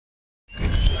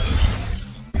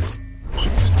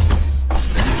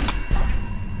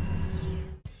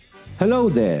Hello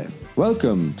there.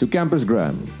 Welcome to Campus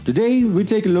Gram. Today we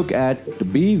take a look at the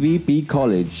BVP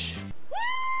College.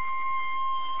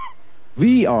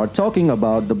 We are talking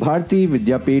about the Bharati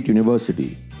Vidyapeeth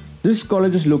University. This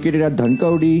college is located at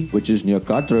Dhankaudi, which is near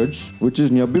Katraj, which is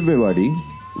near Bibwewadi,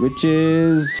 which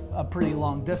is a pretty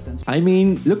long distance. I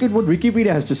mean, look at what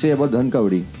Wikipedia has to say about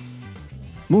Dhankaudi.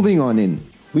 Moving on in,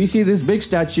 we see this big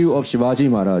statue of Shivaji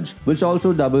Maharaj, which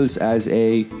also doubles as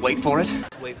a... Wait for it.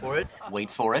 Wait for it. Wait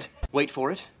for it. Wait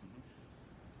for it.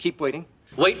 Keep waiting.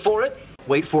 Wait for it.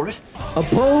 Wait for it. A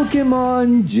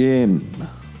Pokemon gym.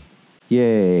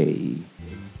 Yay.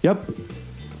 Yup.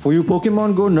 For you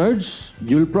Pokemon Go nerds,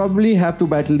 you'll probably have to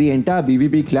battle the entire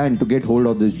BVP clan to get hold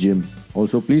of this gym.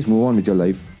 Also, please move on with your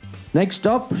life. Next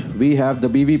up, we have the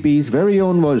BVP's very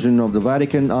own version of the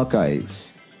Vatican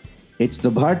Archives. It's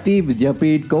the Bharati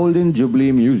Vidyapeeth Golden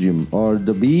Jubilee Museum, or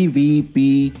the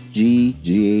BVPGJM.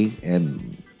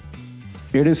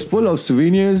 It is full of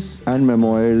souvenirs and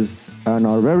memoirs and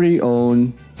our very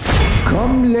own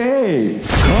Kamlesh.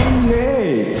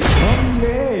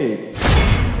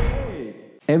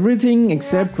 Everything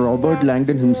except Robert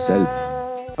Langdon himself.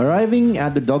 Arriving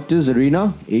at the Doctor's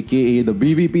Arena, aka the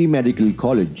BVP Medical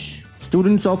College.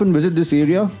 Students often visit this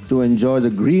area to enjoy the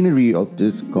greenery of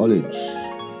this college.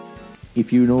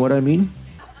 If you know what I mean.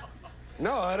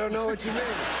 No, I don't know what you mean.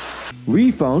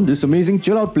 We found this amazing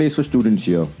chill-out place for students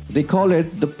here. They call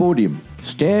it the Podium.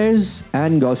 Stairs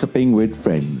and gossiping with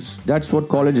friends. That's what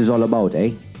college is all about,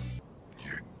 eh?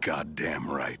 You're goddamn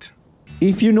right.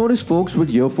 If you notice folks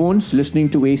with earphones listening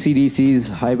to AC/DC's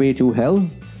Highway to Hell,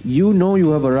 you know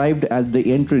you have arrived at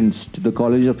the entrance to the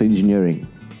College of Engineering.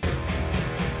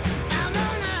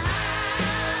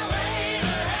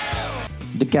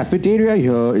 The cafeteria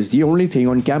here is the only thing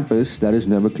on campus that is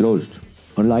never closed,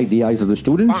 unlike the eyes of the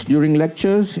students during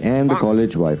lectures and the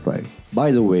college Wi-Fi.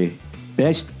 By the way,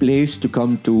 best place to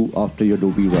come to after your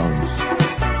dopey rounds.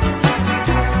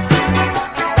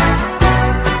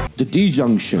 The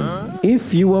D-Junction.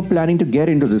 If you are planning to get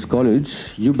into this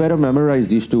college, you better memorize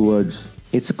these two words.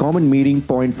 It's a common meeting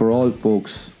point for all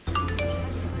folks.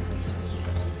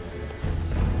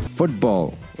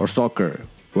 Football or soccer,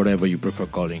 whatever you prefer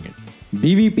calling it.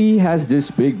 BVP has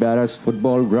this big badass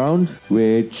football ground,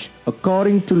 which,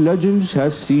 according to legends,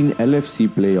 has seen LFC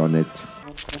play on it.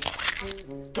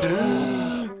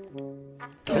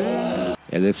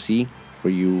 LFC, for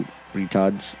you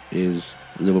retards, is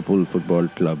Liverpool Football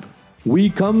Club. We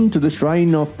come to the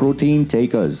shrine of protein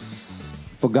takers.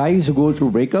 For guys who go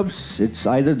through breakups, it's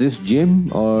either this gym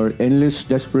or endless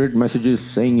desperate messages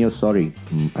saying you're sorry.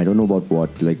 I don't know about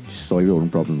what, like solve your own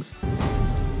problems.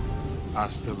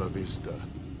 Hasta la vista,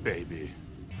 baby.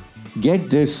 Get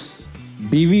this,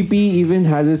 BVP even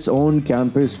has its own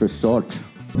campus resort.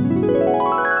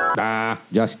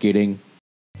 Just kidding.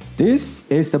 This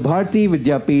is the Bharati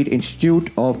Vidyapeeth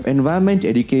Institute of Environment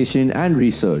Education and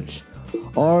Research,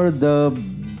 or the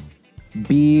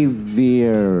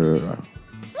BVER.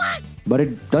 But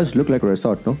it does look like a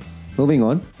resort, no? Moving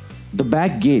on. The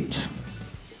back gate.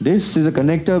 This is a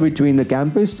connector between the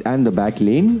campus and the back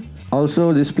lane.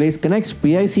 Also, this place connects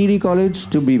PICD college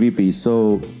to BVP.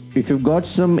 So, if you've got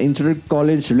some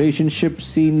inter-college relationship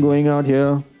scene going out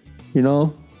here, you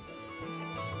know.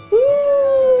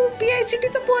 Ooh,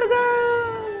 PICDचा पोरगा.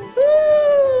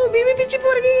 Ooh, BVPची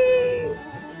पोरगी.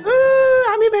 Ooh,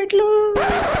 आम्ही भेटलो.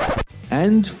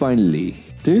 And finally,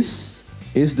 this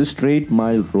is the Straight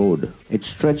Mile Road. It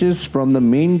stretches from the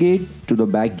main gate to the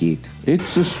back gate.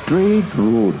 It's a straight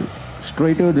road,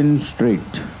 straighter than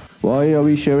straight. Why are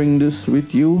we sharing this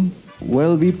with you?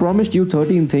 Well, we promised you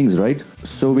 13 things, right?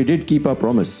 So we did keep our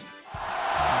promise.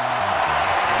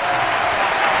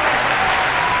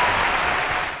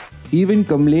 Even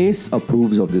Kamlesh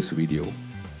approves of this video.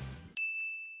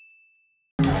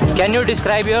 Can you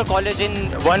describe your college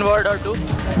in one word or two?